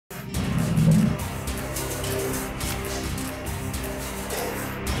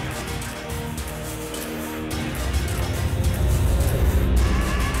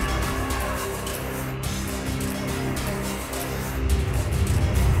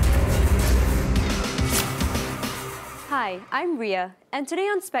Hi, I'm Ria, and today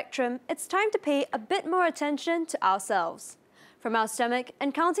on Spectrum, it's time to pay a bit more attention to ourselves. From our stomach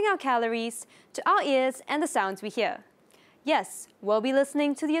and counting our calories, to our ears and the sounds we hear. Yes, we'll be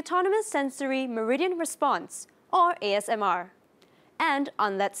listening to the Autonomous Sensory Meridian Response, or ASMR. And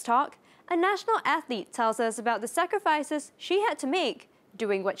on Let's Talk, a national athlete tells us about the sacrifices she had to make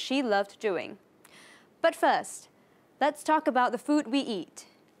doing what she loved doing. But first, let's talk about the food we eat.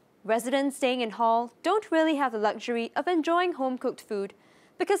 Residents staying in hall don't really have the luxury of enjoying home-cooked food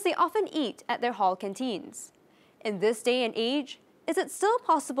because they often eat at their hall canteens. In this day and age, is it still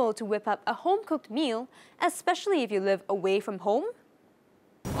possible to whip up a home-cooked meal, especially if you live away from home?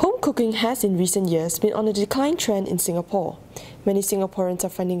 Home cooking has in recent years been on a decline trend in Singapore. Many Singaporeans are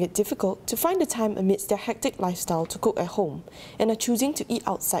finding it difficult to find the time amidst their hectic lifestyle to cook at home and are choosing to eat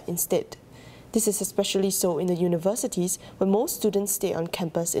outside instead. This is especially so in the universities where most students stay on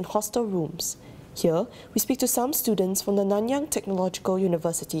campus in hostel rooms. Here, we speak to some students from the Nanyang Technological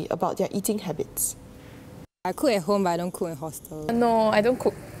University about their eating habits. I cook at home, but I don't cook in hostel. No, I don't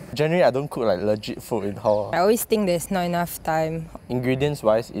cook. Generally, I don't cook like legit food in hall. I always think there's not enough time.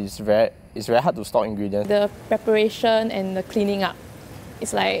 Ingredients-wise, it's very hard to stock ingredients. The preparation and the cleaning up,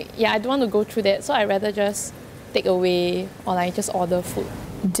 it's like, I don't want to go through that, so I rather just take away or like just order food.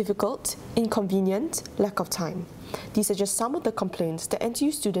 Difficult, inconvenient, lack of time. These are just some of the complaints that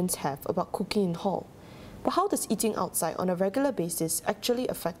NTU students have about cooking in hall. But how does eating outside on a regular basis actually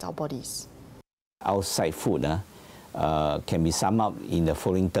affect our bodies? Outside food can be summed up in the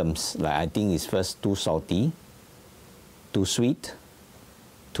following terms. Like I think it's first too salty, too sweet,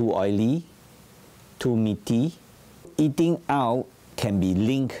 too oily, too meaty. Eating out can be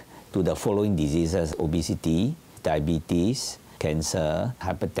linked to the following diseases: obesity, diabetes, cancer,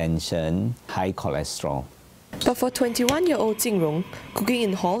 hypertension, high cholesterol. But for 21-year-old Jing Rong, cooking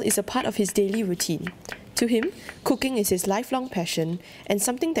in hall is a part of his daily routine. To him, cooking is his lifelong passion and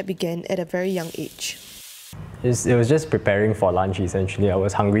something that began at a very young age. It was just preparing for lunch essentially. I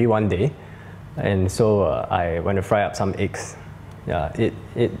was hungry one day, and so I went to fry up some eggs. Yeah, it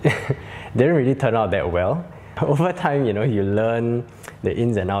didn't really turn out that well. Over time, you learn the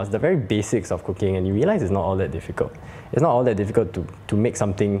ins and outs, the very basics of cooking, and you realize it's not all that difficult. It's not all that difficult to make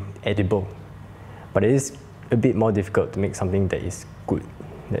something edible, but it is a bit more difficult to make something that is good,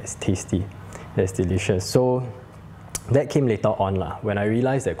 that is tasty, that's delicious. So that came later on when I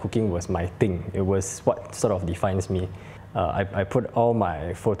realized that cooking was my thing. It was what sort of defines me. I put all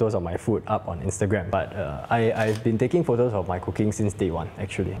my photos of my food up on Instagram, but I've been taking photos of my cooking since day one,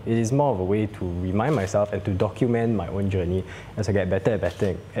 actually. It is more of a way to remind myself and to document my own journey as I get better and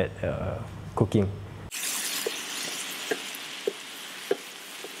better at cooking.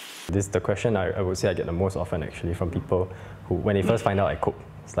 This is the question I would say I get the most often, actually, from people who, when they first find out I cook,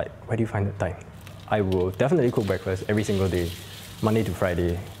 it's like, where do you find the time? I will definitely cook breakfast every single day, Monday to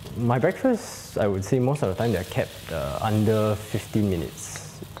Friday. My breakfast, I would say most of the time they're kept under 15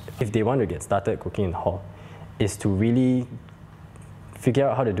 minutes. If they want to get started cooking in hall, is to really figure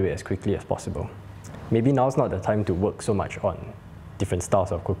out how to do it as quickly as possible. Maybe now's not the time to work so much on different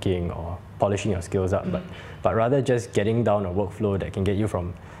styles of cooking or polishing your skills up, but rather just getting down a workflow that can get you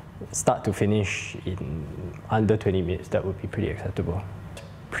from start to finish in under 20 minutes. That would be pretty acceptable.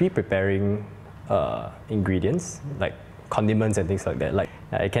 Pre-preparing ingredients, like condiments and things like that.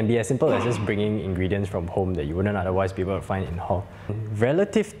 It can be as simple as just bringing ingredients from home that you wouldn't otherwise be able to find in hall.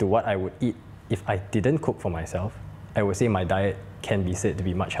 Relative to what I would eat if I didn't cook for myself, I would say my diet can be said to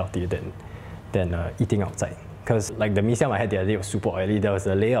be much healthier than eating outside. Because like the mee siam I had the other day was super oily. There was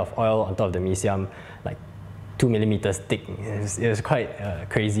a layer of oil on top of the mee siam, like 2 millimeters thick. It was quite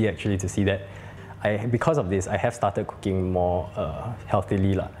crazy actually to see that. Because of this, I have started cooking more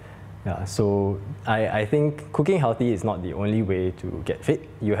healthily. Yeah, so I think cooking healthy is not the only way to get fit.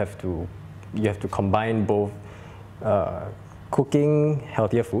 You have to combine both cooking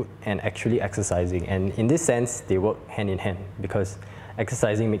healthier food and actually exercising. And in this sense, they work hand in hand because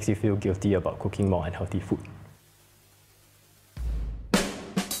exercising makes you feel guilty about cooking more unhealthy food.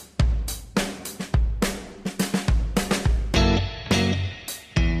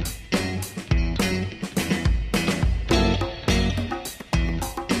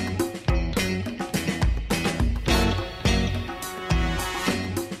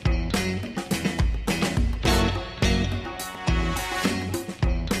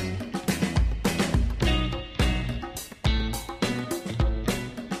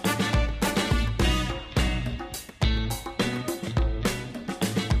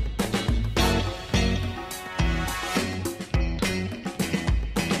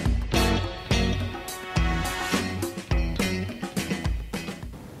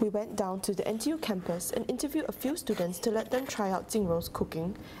 We went down to the NTU campus and interviewed a few students to let them try out Jingrou's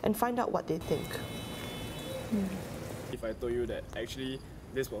cooking and find out what they think. If I told you that actually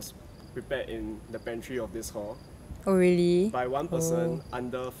this was prepared in the pantry of this hall Oh, really? by one person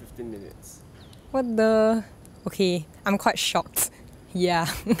under 15 minutes. What the? Okay, I'm quite shocked. Yeah.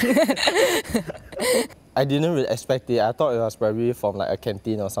 I didn't really expect it. I thought it was probably from like a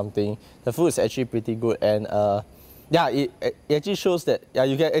canteen or something. The food is actually pretty good, and yeah, it actually shows that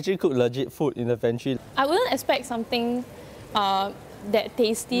you can actually cook legit food in the pantry. I wouldn't expect something that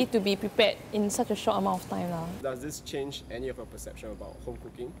tasty to be prepared in such a short amount of time. Does this change any of your perception about home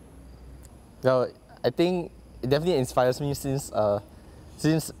cooking? Well, I think it definitely inspires me since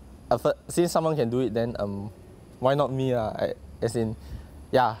someone can do it, then why not me? As in,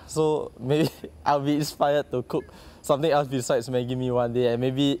 yeah, so maybe I'll be inspired to cook something else besides Maggi mee one day and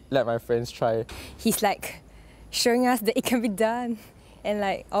maybe let my friends try. He's like showing us that it can be done and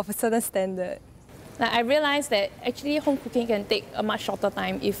like of a certain standard. Like, I realized that actually home cooking can take a much shorter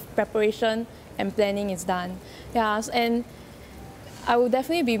time if preparation and planning is done. Yeah, and I would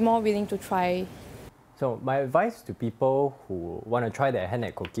definitely be more willing to try. So my advice to people who want to try their hand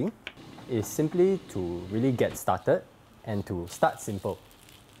at cooking is simply to really get started and to start simple.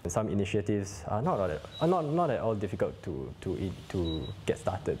 Some initiatives are not at all difficult to get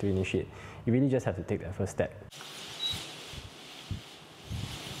started, to initiate. You really just have to take that first step.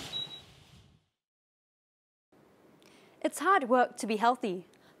 It's hard work to be healthy,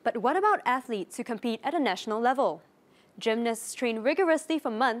 but what about athletes who compete at a national level? Gymnasts train rigorously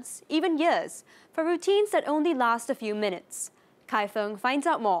for months, even years, for routines that only last a few minutes. Kai Feng finds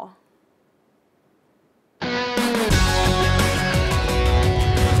out more.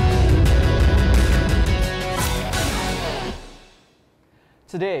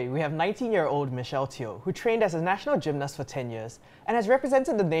 Today, we have 19-year-old Michelle Teo, who trained as a national gymnast for 10 years and has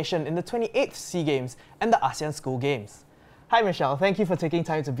represented the nation in the 28th SEA Games and the ASEAN School Games. Hi Michelle, thank you for taking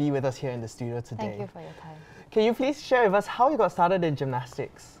time to be with us here in the studio today. Thank you for your time. Can you please share with us how you got started in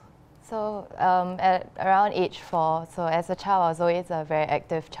gymnastics? So at around age 4, so as a child I was always a very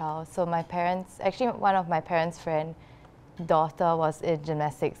active child. So my parents, actually one of my parents' friend's daughter was in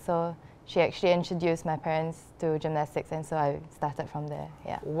gymnastics, so she actually introduced my parents to gymnastics, and so I started from there,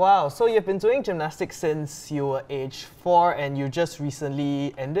 yeah. Wow, so you've been doing gymnastics since you were age 4 and you just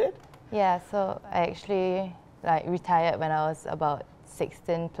recently ended? Yeah, so I actually retired when I was about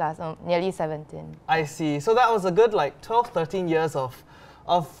 16 plus, nearly 17. I see. So that was a good 12, 13 years of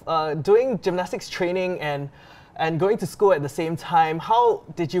doing gymnastics training and going to school at the same time. How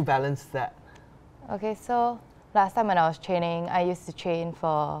did you balance that? Okay, so last time when I was training, I used to train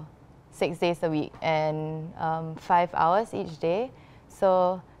for 6 days a week and 5 hours each day.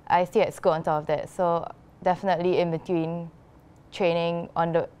 So I stay at school on top of that. So definitely in between training,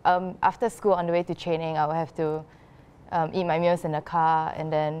 after school on the way to training, I would have to eat my meals in the car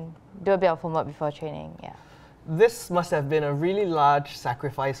and then do a bit of homework before training, yeah. This must have been a really large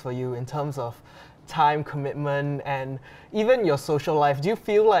sacrifice for you in terms of time, commitment, and even your social life. Do you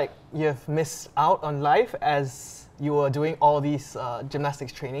feel like you've missed out on life as you were doing all these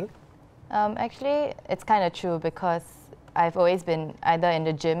gymnastics training? Actually, it's kind of true because I've always been either in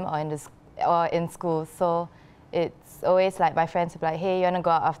the gym or in school. So it's always like my friends will be like, hey, you want to go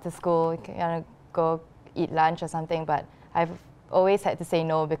out after school? You want to go eat lunch or something? But I've always had to say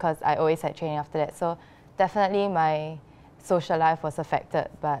no because I always had training after that. So definitely my social life was affected,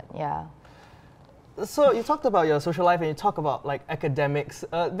 but yeah. So you talked about your social life and you talk about academics.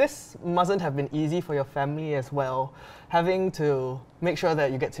 This mustn't have been easy for your family as well, having to make sure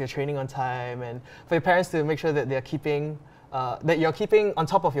that you get to your training on time and for your parents to make sure that they're keeping, that you're keeping on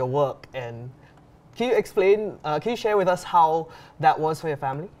top of your work. And can you explain, can you share with us how that was for your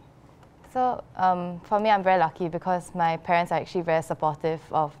family? So for me, I'm very lucky because my parents are actually very supportive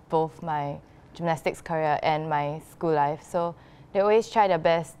of both my gymnastics career and my school life. So they always try their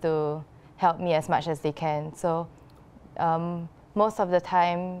best to help me as much as they can. So most of the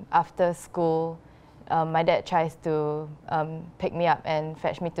time after school, my dad tries to pick me up and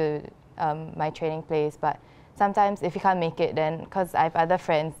fetch me to my training place. But sometimes if he can't make it, then because I have other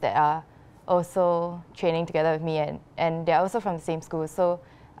friends that are also training together with me and they're also from the same school. So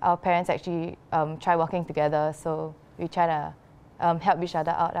our parents actually try working together. So we try to help each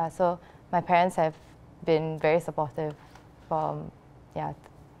other out. So my parents have been very supportive from, yeah.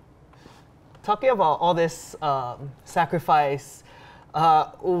 Talking about all this sacrifice,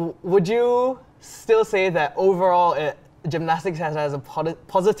 would you still say that overall gymnastics has a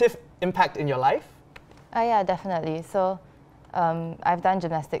positive impact in your life? Yeah, definitely. So I've done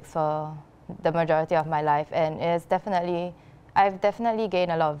gymnastics for the majority of my life, and it has definitely I've definitely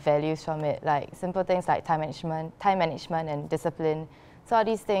gained a lot of values from it, like simple things like time management and discipline. So all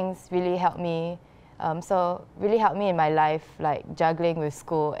these things really helped me. Really helped me in my life, like juggling with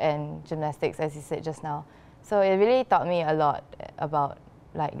school and gymnastics, as you said just now. So it really taught me a lot about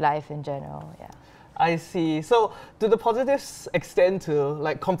like life in general. Yeah. I see. So do the positives extend to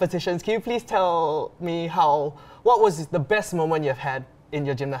like competitions? Can you please tell me what was the best moment you've had in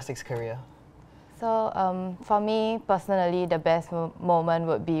your gymnastics career? So for me personally, the best moment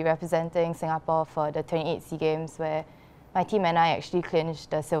would be representing Singapore for the 28 SEA Games, where my team and I actually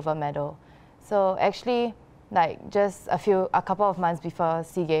clinched the silver medal. So actually, like just a couple of months before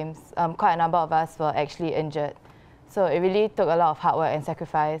SEA Games, quite a number of us were actually injured. So it really took a lot of hard work and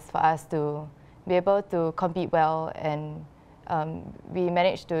sacrifice for us to be able to compete well, and we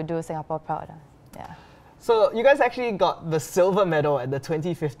managed to do Singapore proud. Yeah. So you guys actually got the silver medal at the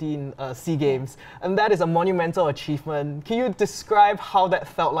 2015 SEA Games, and that is a monumental achievement. Can you describe how that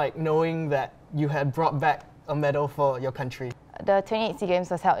felt like, knowing that you had brought back a medal for your country? The 28 SEA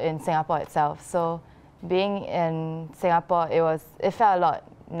Games was held in Singapore itself, so being in Singapore, it felt a lot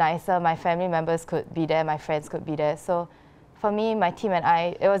nicer. My family members could be there, my friends could be there. So for me, my team and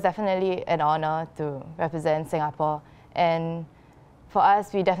I, it was definitely an honor to represent Singapore. And for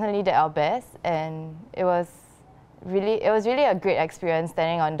us, we definitely did our best, and it was really a great experience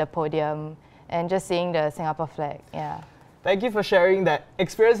standing on the podium and just seeing the Singapore flag. Yeah. Thank you for sharing that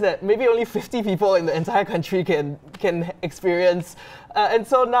experience that maybe only 50 people in the entire country can experience. And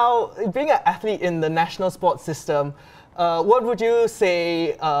so now, being an athlete in the national sports system, what would you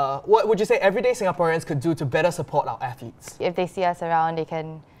say everyday Singaporeans could do to better support our athletes? If they see us around, they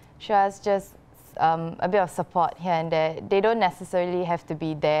can show us just a bit of support here and there. They don't necessarily have to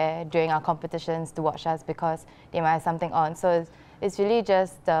be there during our competitions to watch us because they might have something on. So it's really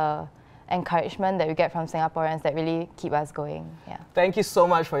just the encouragement that we get from Singaporeans that really keep us going. Yeah. Thank you so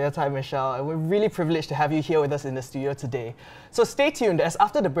much for your time, Michelle, and we're really privileged to have you here with us in the studio today. So stay tuned, as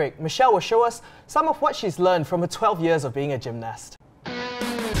after the break, Michelle will show us some of what she's learned from her 12 years of being a gymnast.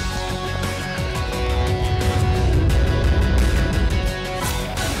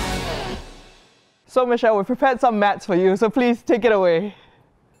 So Michelle, we prepared some mats for you, so please take it away.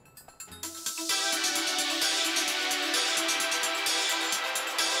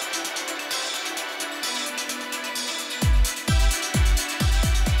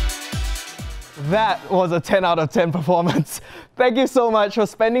 That was a 10 out of 10 performance. Thank you so much for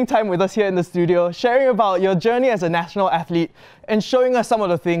spending time with us here in the studio, sharing about your journey as a national athlete, and showing us some of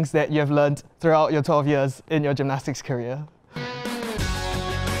the things that you have learned throughout your 12 years in your gymnastics career.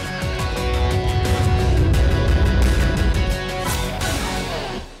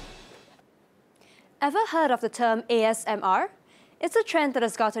 Ever heard of the term ASMR? It's a trend that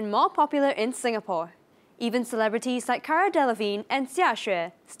has gotten more popular in Singapore. Even celebrities like Cara Delevingne and Xia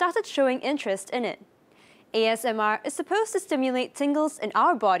Xue started showing interest in it. ASMR is supposed to stimulate tingles in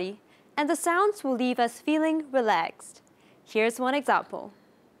our body, and the sounds will leave us feeling relaxed. Here's one example.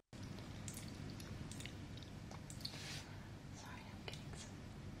 Sorry, I'm getting some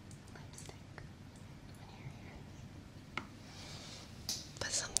lipstick on your ears.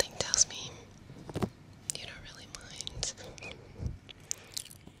 But something tells me you don't really mind.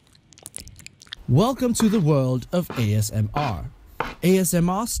 Welcome to the world of ASMR.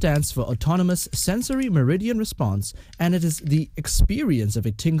 ASMR stands for Autonomous Sensory Meridian Response, and it is the experience of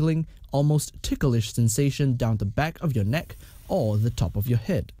a tingling, almost ticklish sensation down the back of your neck or the top of your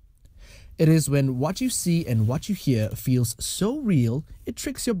head. It is when what you see and what you hear feels so real, it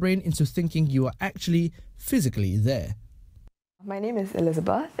tricks your brain into thinking you are actually physically there. My name is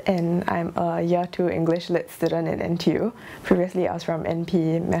Elizabeth, and I'm a Year 2 English Lit student in NTU. Previously, I was from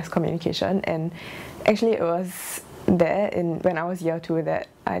NP Mass Communication, and actually it was there when I was Year 2 that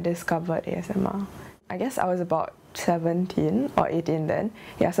I discovered ASMR. I guess I was about 17 or 18 then.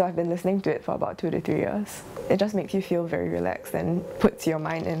 Yeah, so I've been listening to it for about 2 to 3 years. It just makes you feel very relaxed and puts your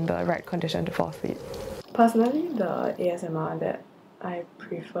mind in the right condition to fall asleep. Personally, the ASMR that I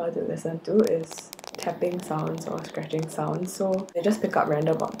prefer to listen to is tapping sounds or scratching sounds. So they just pick up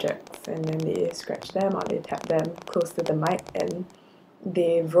random objects and then they scratch them or they tap them close to the mic and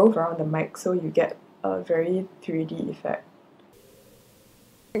they rove around the mic, so you get a very 3D effect.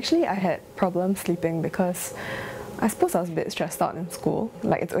 Actually, I had problems sleeping because I suppose I was a bit stressed out in school.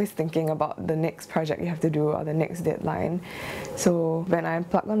 Like, it's always thinking about the next project you have to do or the next deadline. So when I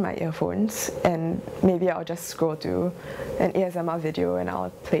plug on my earphones and maybe I'll just scroll to an ASMR video and I'll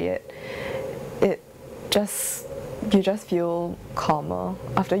play it, you just feel calmer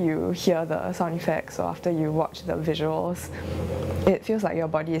after you hear the sound effects or after you watch the visuals. It feels like your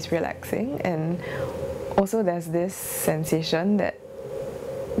body is relaxing, and also there's this sensation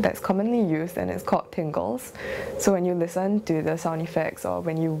that's commonly used, and it's called tingles. So when you listen to the sound effects or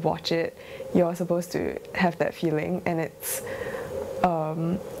when you watch it, you're supposed to have that feeling. And it's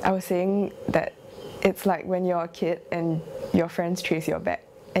I was saying that it's like when you're a kid and your friends trace your back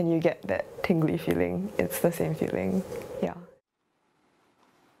and you get that tingly feeling. It's the same feeling, yeah.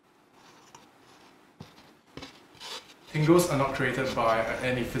 Tingles are not created by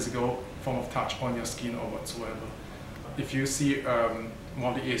any physical form of touch on your skin or whatsoever. If you see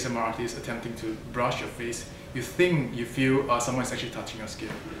one of the ASMR artists attempting to brush your face, you feel someone is actually touching your skin.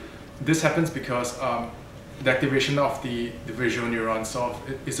 This happens because the activation of the visual neurons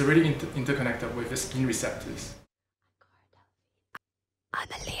is already interconnected with the skin receptors.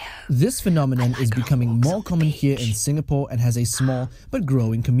 This phenomenon is becoming more common here in Singapore and has a small but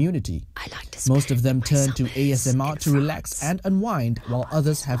growing community. Most of them turn to ASMR to relax and unwind, while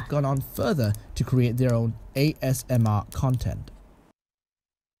others have gone on further to create their own ASMR content.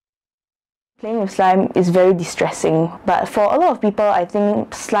 Playing with slime is very distressing, but for a lot of people, I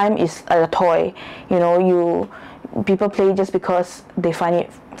think slime is a toy. You know, people play just because they find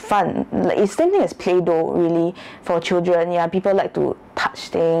it fun. Like, it's the same thing as Play-Doh, really, for children. Yeah, people like to touch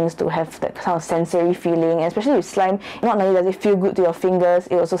things, to have that kind of sensory feeling, and especially with slime, not only does it feel good to your fingers,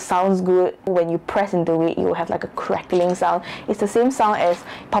 it also sounds good. When you press into it, you will have like a crackling sound. It's the same sound as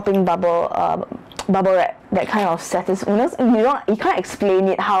popping bubble wrap, that kind of you can't explain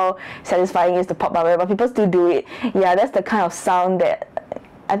it how satisfying it is to pop bubble wrap, but people still do it. Yeah, that's the kind of sound that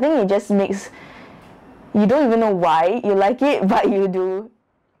I think it just makes you don't even know why you like it, but you do.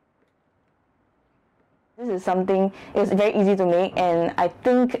 This is something, it's very easy to make, and I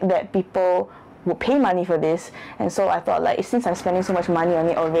think that people would pay money for this, and so I thought, like, since I'm spending so much money on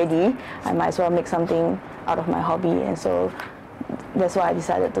it already, I might as well make something out of my hobby, and so that's why I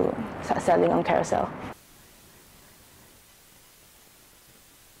decided to start selling on Carousel.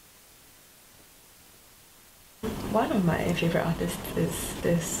 One of my favorite artists is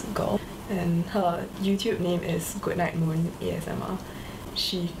this girl, and her YouTube name is Goodnight Moon ASMR.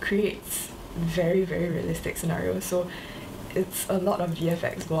 She creates very, very realistic scenarios, so it's a lot of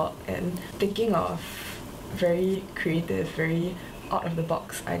VFX work and thinking of very creative, very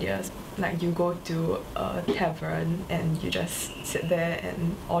out-of-the-box ideas. Like, you go to a tavern and you just sit there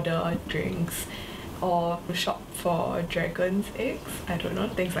and order drinks, or shop for dragon's eggs, I don't know,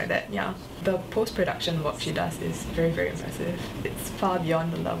 things like that, yeah. The post-production work she does is very, very impressive. It's far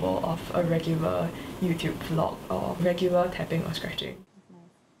beyond the level of a regular YouTube vlog or regular tapping or scratching.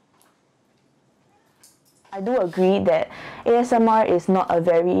 I do agree that ASMR is not a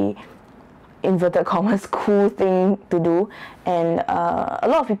very inverted commas cool thing to do, and a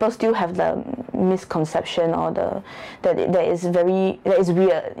lot of people still have the misconception or that is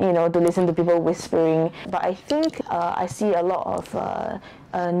weird, you know, to listen to people whispering. But I think I see a lot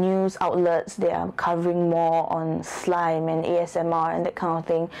of news outlets, they are covering more on slime and ASMR and that kind of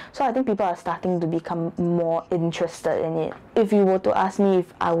thing. So I think people are starting to become more interested in it. If you were to ask me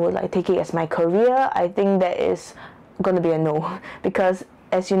if I would like take it as my career, I think that is going to be a no, because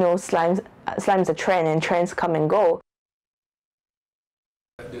as you know, slime's a trend, and trends come and go.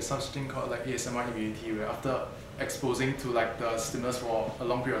 There's such thing called like ASMR immunity, where after exposing to like the stimulus for a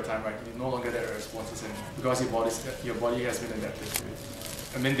long period of time, right, you no longer get the responses anymore because your body has been adapted to it.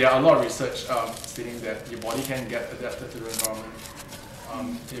 I mean, there are a lot of research stating that your body can get adapted to the environment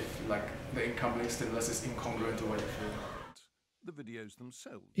if like the incoming stimulus is incongruent to what you feel. The videos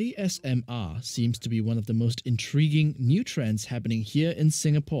themselves. ASMR seems to be one of the most intriguing new trends happening here in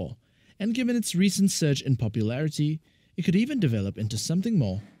Singapore, and given its recent surge in popularity, it could even develop into something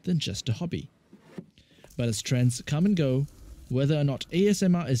more than just a hobby. But as trends come and go, whether or not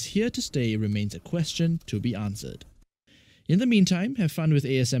ASMR is here to stay remains a question to be answered. In the meantime, have fun with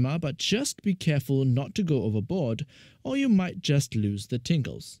ASMR, but just be careful not to go overboard, or you might just lose the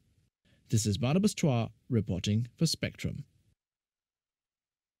tingles. This is Barnabas Chua reporting for Spectrum.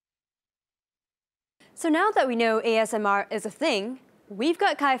 So now that we know ASMR is a thing, we've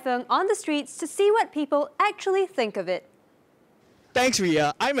got Kai Feng on the streets to see what people actually think of it. Thanks,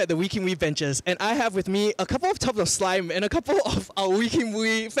 Ria. I'm at the Weeking Wee benches, and I have with me a couple of tubs of slime and a couple of our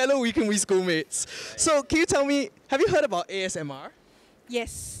fellow Weeking Wee schoolmates. So can you tell me, have you heard about ASMR?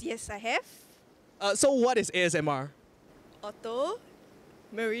 Yes, I have. So what is ASMR? Auto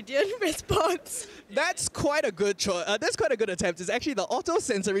Meridian Response. That's quite a good choice. That's quite a good attempt. It's actually the auto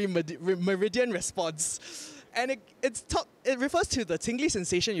sensory meridian response. And it refers to the tingly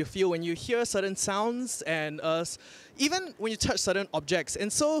sensation you feel when you hear certain sounds and even when you touch certain objects.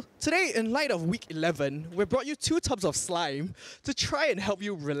 And so today, in light of week 11, we brought you 2 tubs of slime to try and help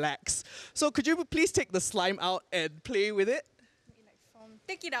you relax. So could you please take the slime out and play with it?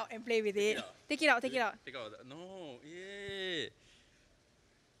 Take it out and play with it. Take it out, take it out. Take out. No, yeah.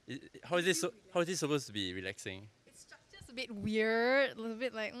 How is this supposed to be relaxing? It's just a bit weird, a little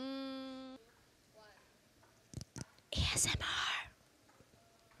bit like, ASMR.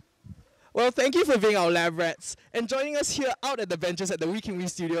 Well, thank you for being our lab rats and joining us here out at the benches at the We Can We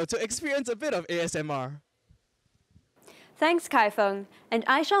studio to experience a bit of ASMR. Thanks, Kai Feng, and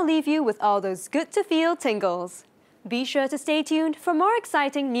I shall leave you with all those good-to-feel tingles. Be sure to stay tuned for more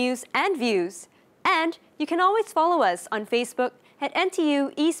exciting news and views. And you can always follow us on Facebook at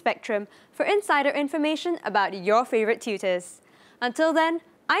NTU eSpectrum for insider information about your favorite tutors. Until then,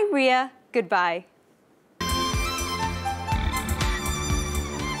 I'm Ria. Goodbye.